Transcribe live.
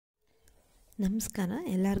ನಮಸ್ಕಾರ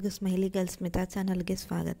ಎಲ್ಲರಿಗೂ smiley girl Smita ಚಾನಲ್ಗೆ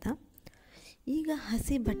ಸ್ವಾಗತ. ಈಗ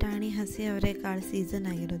ಹಸಿ ಬಟಾಣಿ ಹಸಿ ಅವರೆಕಾಳು ಸೀಸನ್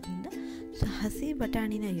ಆಗಿರೋದ್ರಿಂದ ಹಸಿ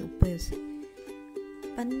ಬಟಾಣಿನ ಉಪಯೋಗಿಸಿ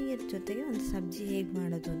ಪನ್ನೀರ್ ಜೊತೆಗೆ ಒಂದು ಸಬ್ಜಿ ಹೇಗೆ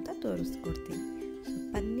ಮಾಡೋದು ಅಂತ ತೋರಿಸ್ಕೊಡ್ತೀನಿ.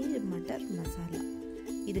 ಪನ್ನೀರ್ ಮಟರ್ ಮಸಾಲ,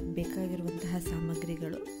 ಇದಕ್ಕೆ ಬೇಕಾಗಿರುವಂತಹ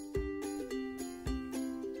ಸಾಮಗ್ರಿಗಳು: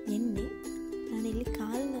 ಎಣ್ಣೆ, ನಾನಿಲ್ಲಿ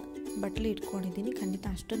ಕಾಲು ಬಟ್ಲು ಇಟ್ಕೊಂಡಿದ್ದೀನಿ. ಖಂಡಿತ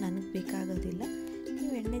ಅಷ್ಟು ನನಗೆ ಬೇಕಾಗೋದಿಲ್ಲ,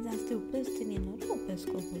 ನೀವು ಎಣ್ಣೆ ಜಾಸ್ತಿ ಉಪಯೋಗಿಸ್ತೀನಿ ಅನ್ನೋರು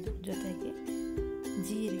ಉಪಯೋಗಿಸ್ಕೋಬೋದು. ಜೊತೆಗೆ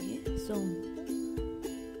ಜೀರಿಗೆ, ಸೋಂಪು,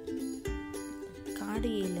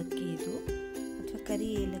 ಕಾಡಿ ಏಲಕ್ಕಿ ಇದು ಅಥವಾ ಕರಿ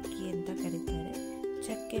ಏಲಕ್ಕಿ ಅಂತ ಕರೀತಾರೆ,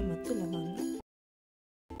 ಚಕ್ಕೆ ಮತ್ತು ಲವಂಗ,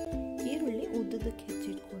 ಈರುಳ್ಳಿ ಉದ್ದದಕ್ಕೆ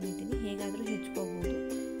ಹೆಚ್ಚಿಟ್ಕೊಂಡಿದ್ದೀನಿ, ಹೇಗಾದರೂ ಹೆಚ್ಕೋಬೋದು,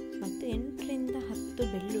 ಮತ್ತು 8ರಿಂದ 10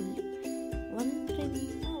 ಬೆಳ್ಳುಳ್ಳಿ,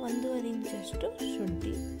 1ರಿಂದ 1.5 ಇಂಚಷ್ಟು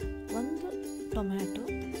ಶುಂಠಿ, 1 ಟೊಮ್ಯಾಟೊ,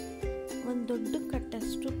 ಒಂದು ದೊಡ್ಡ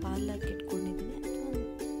ಕಟ್ಟಷ್ಟು ಪಾಲಕ್ ಇಟ್ಕೊಂಡಿದ್ದೀನಿ ಅಥವಾ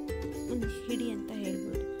ಒಂದು ಹಿಡಿ ಅಂತ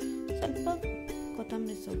ಹೇಳ್ಬೋದು, ಸ್ವಲ್ಪ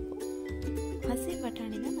ಕೊತ್ತಂಬರಿ ಸೊಪ್ಪು, ಹಸಿ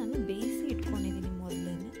ಬಟಾಣಿನ ನಾನು ಬೇಯಿಸಿ ಇಟ್ಕೊಂಡಿದ್ದೀನಿ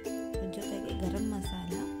ಮೊದಲೇ, ಜೊತೆಗೆ ಗರಂ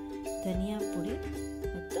ಮಸಾಲ, ಧನಿಯಾ ಪುಡಿ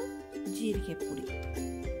ಮತ್ತು ಜೀರಿಗೆ ಪುಡಿ,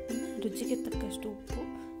 ರುಚಿಗೆ ತಕ್ಕಷ್ಟು ಉಪ್ಪು.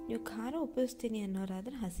 ನೀವು ಖಾರ ಉಪಯೋಗಿಸ್ತೀನಿ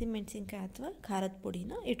ಅನ್ನೋರಾದರೆ ಹಸಿಮೆಣಸಿನ್ಕಾಯಿ ಅಥವಾ ಖಾರದ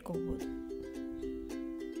ಪುಡಿನ ಇಟ್ಕೋಬೋದು.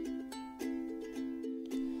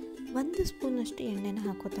 1 ಸ್ಪೂನಷ್ಟು ಎಣ್ಣೆನ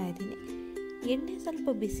ಹಾಕೋತಾ ಇದ್ದೀನಿ. ಎಣ್ಣೆ ಸ್ವಲ್ಪ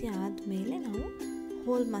ಬಿಸಿ ಆದಮೇಲೆ ನಾವು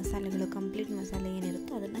ಹೋಲ್ ಮಸಾಲೆಗಳು, ಕಂಪ್ಲೀಟ್ ಮಸಾಲೆ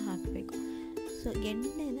ಏನಿರುತ್ತೋ ಅದನ್ನು ಹಾಕಬೇಕು. ಸೊ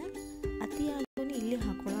ಎಣ್ಣೆನ ಅತಿಯಾಗೂ ಇಲ್ಲಿ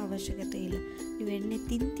ಹಾಕೊಳ್ಳೋ ಅವಶ್ಯಕತೆ ಇಲ್ಲ. ನೀವು ಎಣ್ಣೆ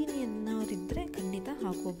ತಿಂತೀನಿ ಅನ್ನೋರಿದ್ದರೆ ಖಂಡಿತ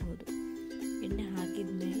ಹಾಕೋಬಹುದು. ಎಣ್ಣೆ ಹಾಕಿದ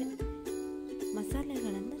ಮೇಲೆ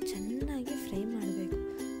ಮಸಾಲೆಗಳನ್ನು ಚೆನ್ನಾಗಿ ಫ್ರೈ ಮಾಡಬೇಕು.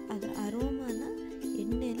 ಅದರ ಅರೋಮಾನ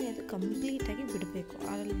ಎಣ್ಣೆಯಲ್ಲಿ ಅದು ಕಂಪ್ಲೀಟಾಗಿ ಬಿಡಬೇಕು.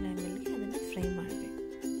 ಆ ಲೆವೆಲ್ಗೆ ಅದನ್ನು ಫ್ರೈ ಮಾಡಬೇಕು.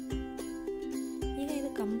 ಈಗ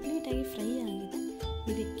ಇದು ಕಂಪ್ಲೀಟಾಗಿ ಫ್ರೈ ಆಗಿದೆ.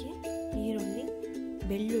 ಇದಕ್ಕೆ ಈರುಳ್ಳಿ,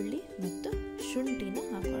 ಬೆಳ್ಳುಳ್ಳಿ ಮತ್ತು ಶುಂಠಿನ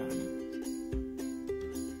ಹಾಕೊಳ್ಳೋಣ.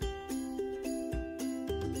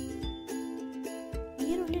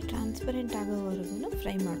 ಈರುಳ್ಳಿ ಟ್ರಾನ್ಸ್ಪರೆಂಟ್ ಆಗೋವರೆಗೂ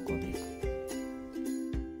ಫ್ರೈ ಮಾಡ್ಕೋಬೇಕು.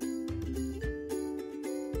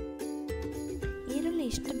 ಈರುಳ್ಳಿ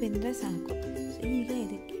ಇಷ್ಟು ಬೆಂದರೆ ಸಾಕು. ಈಗ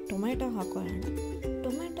ಇದಕ್ಕೆ ಟೊಮೆಟೊ ಹಾಕೊಳ್ಳೋಣ.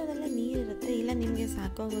 ಟೊಮೆಟೊದೆಲ್ಲ ನೀರಿರುತ್ತೆ, ಇಲ್ಲ ನಿಮಗೆ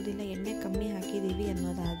ಸಾಕಾಗೋದಿಲ್ಲ, ಎಣ್ಣೆ ಕಮ್ಮಿ ಹಾಕಿದ್ದೀವಿ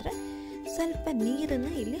ಅನ್ನೋದಾದರೆ ಸ್ವಲ್ಪ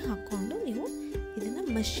ನೀರನ್ನು ಇಲ್ಲಿ ಹಾಕ್ಕೊಂಡು ನೀವು ಇದನ್ನು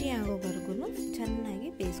ಮಷಿ ಆಗೋವರೆಗೂ ಚೆನ್ನಾಗಿ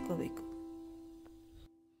ಬೇಯಿಸ್ಕೋಬೇಕು.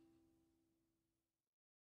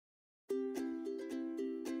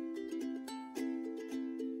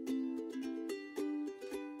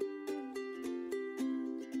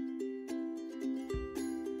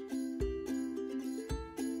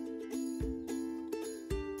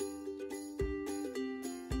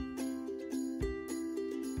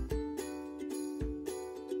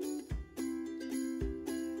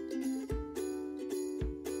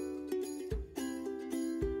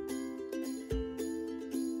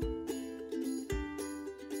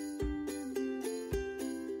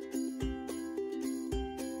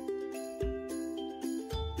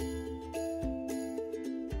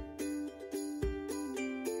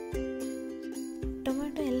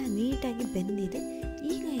 ಟೊಮೆಟೊ ಎಲ್ಲ ನೀಟಾಗಿ ಬೆಂದಿದೆ.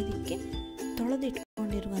 ಈಗ ಇದಕ್ಕೆ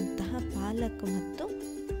ತೊಳೆದಿಟ್ಕೊಂಡಿರುವಂತಹ ಪಾಲಕ್ ಮತ್ತು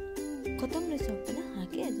ಕೊತ್ತಂಬರಿ ಸೊಪ್ಪನ್ನು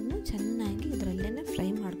ಹಾಕಿ ಅದನ್ನು ಚೆನ್ನಾಗಿ ಇದರಲ್ಲೇ ಫ್ರೈ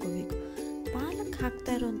ಮಾಡ್ಕೋಬೇಕು. ಪಾಲಕ್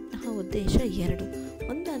ಹಾಕ್ತಾ ಇರುವಂತಹ ಉದ್ದೇಶ 2.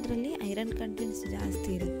 ಒಂದು, ಅದರಲ್ಲಿ ಐರನ್ ಕಂಟೆಂಟ್ಸ್ ಜಾಸ್ತಿ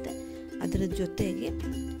ಇರುತ್ತೆ, ಅದರ ಜೊತೆಗೆ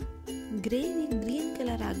ಗ್ರೇವಿ ಗ್ರೀನ್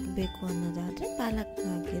ಕಲರ್ ಆಗಬೇಕು ಅನ್ನೋದಾದರೆ ಪಾಲಕ್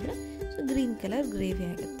ಹಾಕಿದರೆ ಗ್ರೀನ್ ಕಲರ್ ಗ್ರೇವಿ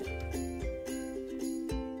ಆಗುತ್ತೆ.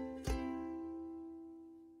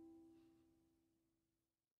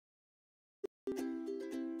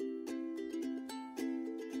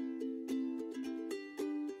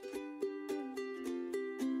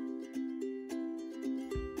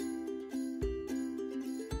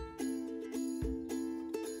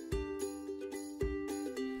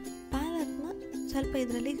 ಸ್ವಲ್ಪ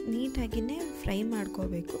ಇದರಲ್ಲಿ ನೀಟಾಗಿಯೇ ಫ್ರೈ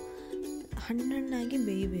ಮಾಡ್ಕೋಬೇಕು, ಹಣ್ಣಾಗಿ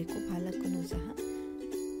ಬೇಯಬೇಕು ಪಾಲಕ್ಕೂ ಸಹ.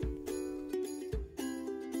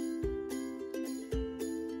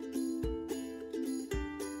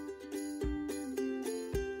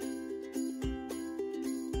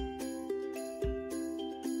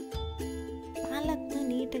 ಪಾಲಕ್ನ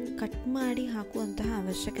ನೀಟಾಗಿ ಕಟ್ ಮಾಡಿ ಹಾಕುವಂತಹ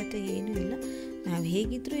ಅವಶ್ಯಕತೆ ಏನೂ ಇಲ್ಲ. ನಾವು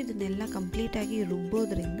ಹೇಗಿದ್ದರೂ ಇದನ್ನೆಲ್ಲ ಕಂಪ್ಲೀಟಾಗಿ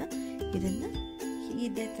ರುಬ್ಬೋದ್ರಿಂದ ಇದನ್ನು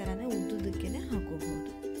ಇದೇ ಥರನೇ ಉದ್ದುದಕ್ಕೆ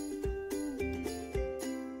ಹಾಕೋಬಹುದು.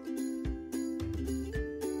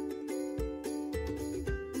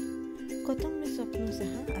 ಕೊತ್ತಂಬರಿ ಸೊಪ್ಪನ್ನು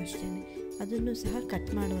ಸಹ ಅಷ್ಟೇ, ಅದನ್ನು ಸಹ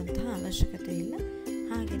ಕಟ್ ಮಾಡುವಂತಹ ಅವಶ್ಯಕತೆ ಇಲ್ಲ,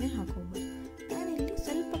 ಹಾಗೆಯೇ ಹಾಕೋಬಹುದು. ನಾನಿಲ್ಲಿ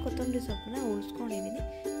ಸ್ವಲ್ಪ ಕೊತ್ತಂಬರಿ ಸೊಪ್ಪನ್ನ ಉಳಿಸ್ಕೊಂಡಿದ್ದೀನಿ,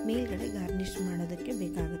 ಮೇಲ್ಗಡೆ ಗಾರ್ನಿಷ್ ಮಾಡೋದಕ್ಕೆ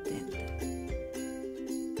ಬೇಕಾಗುತ್ತೆ ಅಂತ.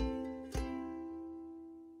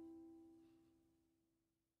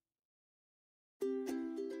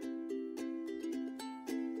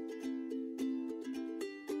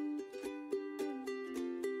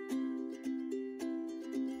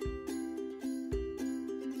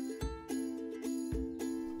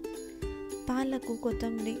 ಪಾಲಕು,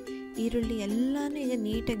 ಕೊತ್ತಂಬರಿ, ಈರುಳ್ಳಿ ಎಲ್ಲನೂ ಈಗ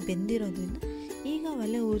ನೀಟಾಗಿ ಬೆಂದಿರೋದ್ರಿಂದ ಈಗ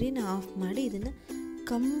ಒಲೆ ಉರಿನ ಆಫ್ ಮಾಡಿ ಇದನ್ನು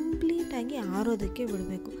ಕಂಪ್ಲೀಟಾಗಿ ಆರೋದಕ್ಕೆ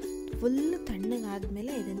ಬಿಡಬೇಕು. ಫುಲ್ಲು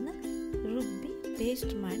ತಣ್ಣಗಾದಮೇಲೆ ಇದನ್ನು ರುಬ್ಬಿ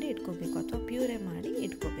ಪೇಸ್ಟ್ ಮಾಡಿ ಇಟ್ಕೋಬೇಕು ಅಥವಾ ಪ್ಯೂರೆ ಮಾಡಿ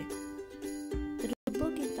ಇಟ್ಕೋಬೇಕು.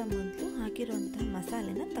 ರುಬ್ಬೋಕ್ಕಿಂತ ಮೊದಲು ಹಾಕಿರುವಂತಹ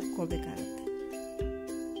ಮಸಾಲೆನ ತಕ್ಕೊಳ್ಬೇಕಾಗುತ್ತೆ.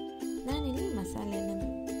 ನಾನಿಲ್ಲಿ ಮಸಾಲೆನ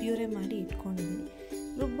ಪ್ಯೂರೆ ಮಾಡಿ ಇಟ್ಕೊಂಡಿದ್ದೀನಿ.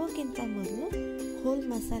 ರುಬ್ಬೋಕ್ಕಿಂತ ಮೊದಲು ಹೋಲ್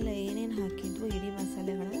ಮಸಾಲೆ ಏನೇನು ಹಾಕಿದ್ವು ಇಡೀ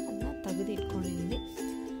ಮಸಾಲೆಗಳನ್ನ ಅದನ್ನ ತೆಗೆದು ಇಟ್ಕೊಂಡಿದ್ದೀನಿ.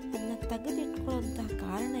 ಅದನ್ನ ತೆಗೆದಿಟ್ಕೊಳ್ಳೋಂತಹ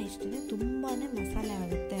ಕಾರಣ ಇಷ್ಟೇ, ತುಂಬಾ ಮಸಾಲೆ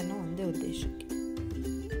ಆಗುತ್ತೆ ಅನ್ನೋ ಒಂದೇ ಉದ್ದೇಶಕ್ಕೆ.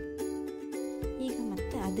 ಈಗ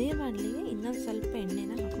ಮತ್ತೆ ಅದೇ ಬಾಣಲಿಗೆ ಇನ್ನೊಂದು ಸ್ವಲ್ಪ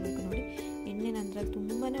ಎಣ್ಣೆನ ಹಾಕೋಬೇಕು. ನೋಡಿ, ಎಣ್ಣೆ ನಂತರ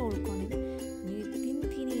ತುಂಬಾ ಉಳ್ಕೊಂಡಿದೆ. ನೀವು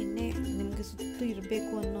ತಿಂತೀನಿ ಎಣ್ಣೆ ನಿಮಗೆ ಸುತ್ತು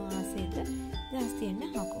ಇರಬೇಕು ಅನ್ನೋ ಆಸೆ ಇದ್ದರೆ ಜಾಸ್ತಿ ಎಣ್ಣೆ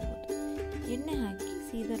ಹಾಕೋಬೋದು. ಎಣ್ಣೆ ಹಾಕಿ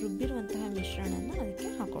ಸೀದಾ ರುಬ್ಬಿರುವಂತಹ ಮಿಶ್ರಣನ ಅದಕ್ಕೆ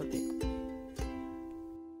ಹಾಕೊಳ್ಬೇಕು.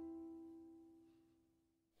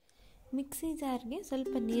 ಮಿಕ್ಸಿ ಜಾರ್ಗೆ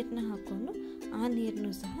ಸ್ವಲ್ಪ ನೀರನ್ನ ಹಾಕ್ಕೊಂಡು ಆ ನೀರನ್ನು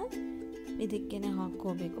ಸಹ ಇದಕ್ಕೆ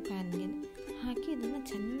ಹಾಕ್ಕೋಬೇಕು. ಪ್ಯಾನ್ಗೆ ಹಾಕಿ ಇದನ್ನು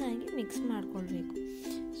ಚೆನ್ನಾಗಿ ಮಿಕ್ಸ್ ಮಾಡ್ಕೊಳ್ಬೇಕು.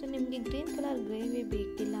 ಸೊ ನಿಮಗೆ ಗ್ರೀನ್ ಕಲರ್ ಗ್ರೇವಿ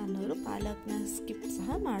ಬೇಕಿಲ್ಲ ಅನ್ನೋರು ಪಾಲಕ್ನ ಸ್ಕಿಪ್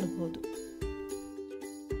ಸಹ ಮಾಡ್ಬೋದು.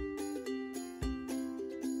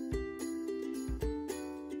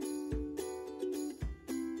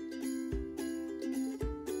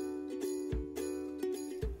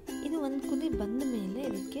 ಇದು ಒಂದು ಕುದಿ ಬಂದ ಮೇಲೆ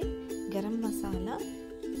ಇದಕ್ಕೆ ಗರಂ ಮಸಾಲ,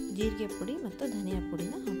 ಜೀರಿಗೆ ಪುಡಿ ಮತ್ತು ಧನಿಯಾ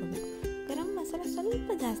ಪುಡಿನ ಹಾಕಬೇಕು. ಗರಂ ಮಸಾಲ ಸ್ವಲ್ಪ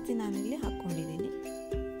ಜಾಸ್ತಿ ನಾನಿಲ್ಲಿ ಹಾಕ್ಕೊಂಡಿದ್ದೀನಿ.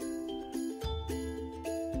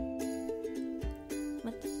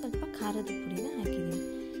 ಮತ್ತು ಸ್ವಲ್ಪ ಖಾರದ ಪುಡಿನ ಹಾಕಿದ್ದೀನಿ.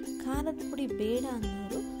 ಖಾರದ ಪುಡಿ ಬೇಡ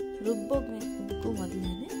ಅನ್ನೋರು ರುಬ್ಬೋಬೇಕು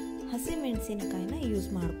ಮೊದಲೇ ಹಸಿಮೆಣಸಿನಕಾಯಿನ ಯೂಸ್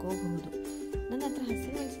ಮಾಡ್ಕೋಬಹುದು. ನನ್ನ ಹತ್ರ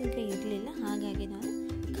ಹಸಿಮೆಣಸಿನಕಾಯಿ ಇರಲಿಲ್ಲ, ಹಾಗಾಗಿ ನಾನು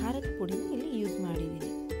ಖಾರದ ಪುಡಿನ ಇಲ್ಲಿ ಯೂಸ್ ಮಾಡಿದ್ದೀನಿ.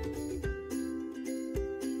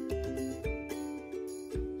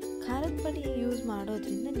 ಖಾರದ ಪುಡಿ ಯೂಸ್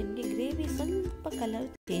ಮಾಡೋದ್ರಿಂದ ನಿಮಗೆ ಗ್ರೇವಿ ಸ್ವಲ್ಪ ಕಲರ್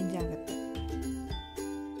ಚೇಂಜ್ ಆಗುತ್ತೆ.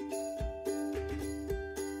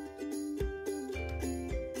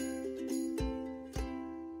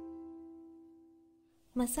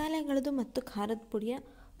 ಮಸಾಲೆಗಳದ್ದು ಮತ್ತು ಖಾರದ ಪುಡಿಯ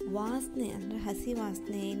ವಾಸನೆ ಅಂದರೆ ಹಸಿ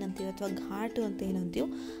ವಾಸನೆ ಏನಂತೀವಿ ಅಥವಾ ಘಾಟು ಅಂತ ಏನಂತೀವೋ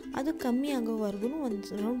ಅದು ಕಮ್ಮಿ ಆಗೋವರೆಗೂ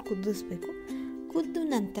ಒಂದು ರೌಂಡ್ ಕುದಿಸ್ಬೇಕು. ಕುದ್ದ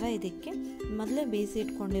ನಂತರ ಇದಕ್ಕೆ ಮೊದಲೇ ಬೇಯಿಸಿ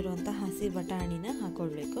ಇಟ್ಕೊಂಡಿರುವಂಥ ಹಸಿ ಬಟಾಣಿನ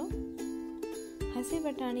ಹಾಕ್ಕೊಳ್ಬೇಕು. ಹಸಿ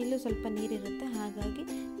ಬಟಾಣಿಲೂ ಸ್ವಲ್ಪ ನೀರಿರುತ್ತೆ, ಹಾಗಾಗಿ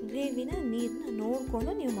ಗ್ರೇವಿನ ನೀರನ್ನ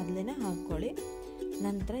ನೋಡಿಕೊಂಡು ನೀವು ಮೊದಲೇ ಹಾಕ್ಕೊಳ್ಳಿ.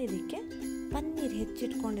 ನಂತರ ಇದಕ್ಕೆ ಪನ್ನೀರ್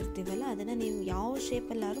ಹೆಚ್ಚಿಟ್ಕೊಂಡಿರ್ತೀವಲ್ಲ, ಅದನ್ನು ನೀವು ಯಾವ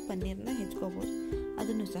ಶೇಪಲ್ಲಾದ್ರೂ ಪನ್ನೀರನ್ನ ಹೆಚ್ಕೋಬೋದು,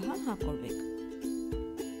 ಅದನ್ನು ಸಹ ಹಾಕ್ಕೊಳ್ಬೇಕು.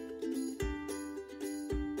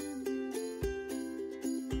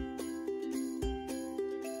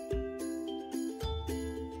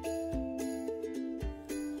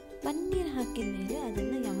 ಪನ್ನೀರ್ ಹಾಕಿದ ಮೇಲೆ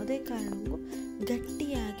ಅದನ್ನು ಯಾವುದೇ ಕಾರಣಕ್ಕೂ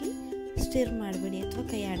ಗಟ್ಟಿಯಾಗಿ ಸ್ಟಿರ್ ಮಾಡಬೇಡಿ ಅಥವಾ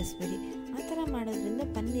ಕೈ ಆಡಿಸ್ಬೇಡಿ. ಆ ಥರ ಮಾಡೋದ್ರಿಂದ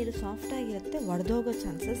ಪನ್ನೀರು ಸಾಫ್ಟಾಗಿರುತ್ತೆ, ಒಡೆದೋಗೋ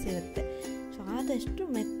ಚಾನ್ಸಸ್ ಇರುತ್ತೆ. ಸೊ ಆದಷ್ಟು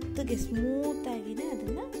ಮೆತ್ತಗೆ ಸ್ಮೂತಾಗಿದೆ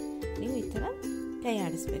ಅದನ್ನು ನೀವು ಈ ಥರ ಕೈ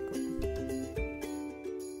ಆಡಿಸ್ಬೇಕು.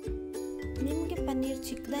 ನಿಮಗೆ ಪನ್ನೀರ್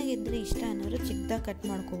ಚಿಕ್ಕದಾಗಿದ್ದರೆ ಇಷ್ಟ ಅನ್ನೋರು ಚಿಕ್ಕದಾಗಿ ಕಟ್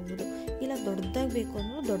ಮಾಡ್ಕೋಬೋದು, ಇಲ್ಲ ದೊಡ್ಡದಾಗಿ ಬೇಕು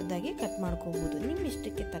ಅನ್ನೋರು ದೊಡ್ಡದಾಗಿ ಕಟ್ ಮಾಡ್ಕೋಬೋದು. ನಿಮ್ಮ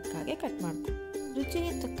ಇಷ್ಟಕ್ಕೆ ತಕ್ಕ ಹಾಗೆ ಕಟ್ ಮಾಡ್ಕೊ.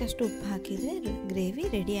 ರುಚಿಗೆ ತಕ್ಕಷ್ಟು ಉಪ್ಪು ಹಾಕಿದರೆ ಗ್ರೇವಿ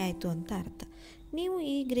ರೆಡಿ ಆಯಿತು ಅಂತ ಅರ್ಥ. ನೀವು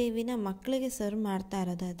ಈ ಗ್ರೇವಿನ ಮಕ್ಕಳಿಗೆ ಸರ್ವ್ ಮಾಡ್ತಾ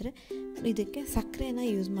ಇರೋದಾದರೆ ಇದಕ್ಕೆ ಸಕ್ಕರೆನ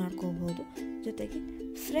ಯೂಸ್ ಮಾಡ್ಕೋಬೋದು. ಜೊತೆಗೆ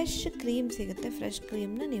ಫ್ರೆಶ್ ಕ್ರೀಮ್ ಸಿಗುತ್ತೆ, ಫ್ರೆಶ್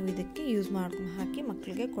ಕ್ರೀಮ್ನ ನೀವು ಇದಕ್ಕೆ ಹಾಕಿ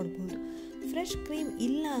ಮಕ್ಕಳಿಗೆ ಕೊಡ್ಬೋದು. ಫ್ರೆಶ್ ಕ್ರೀಮ್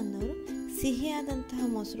ಇಲ್ಲ ಅನ್ನೋರು ಸಿಹಿಯಾದಂತಹ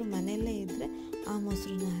ಮೊಸರು ಮನೆಯಲ್ಲೇ ಇದ್ದರೆ ಆ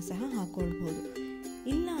ಮೊಸರನ್ನ ಸಹ ಹಾಕ್ಕೊಳ್ಬೋದು.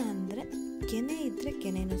 ಇಲ್ಲ ಅಂದರೆ ಕೆನೆ ಇದ್ದರೆ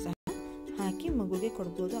ಕೆನೆನೂ ಸಹ ಹಾಕಿ ಮಗುಗೆ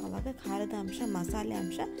ಕೊಡ್ಬೋದು. ಆವಾಗ ಖಾರದ ಅಂಶ, ಮಸಾಲೆ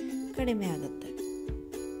ಅಂಶ ಕಡಿಮೆ ಆಗುತ್ತೆ.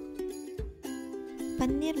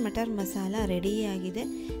 ಪನ್ನೀರ್ ಮಟರ್ ಮಸಾಲ ರೆಡಿಯಾಗಿದೆ.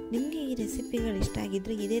 ನಿಮಗೆ ಈ ರೆಸಿಪಿಗಳು ಇಷ್ಟ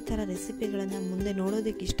ಆಗಿದ್ದರೆ ಇದೇ ಥರ ರೆಸಿಪಿಗಳನ್ನು ಮುಂದೆ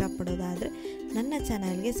ನೋಡೋದಕ್ಕೆ ಇಷ್ಟಪಡೋದಾದರೆ ನನ್ನ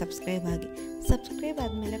ಚಾನಲ್ಗೆ ಸಬ್ಸ್ಕ್ರೈಬ್ ಆಗಿ. ಸಬ್ಸ್ಕ್ರೈಬ್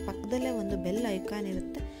ಆದಮೇಲೆ ಪಕ್ಕದಲ್ಲೇ ಒಂದು ಬೆಲ್ ಐಕಾನ್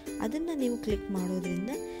ಇರುತ್ತೆ, ಅದನ್ನು ನೀವು ಕ್ಲಿಕ್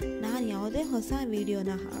ಮಾಡೋದ್ರಿಂದ ನಾನು ಯಾವುದೇ ಹೊಸ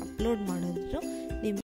ವಿಡಿಯೋನ ಅಪ್ಲೋಡ್ ಮಾಡೋದ್ರೂ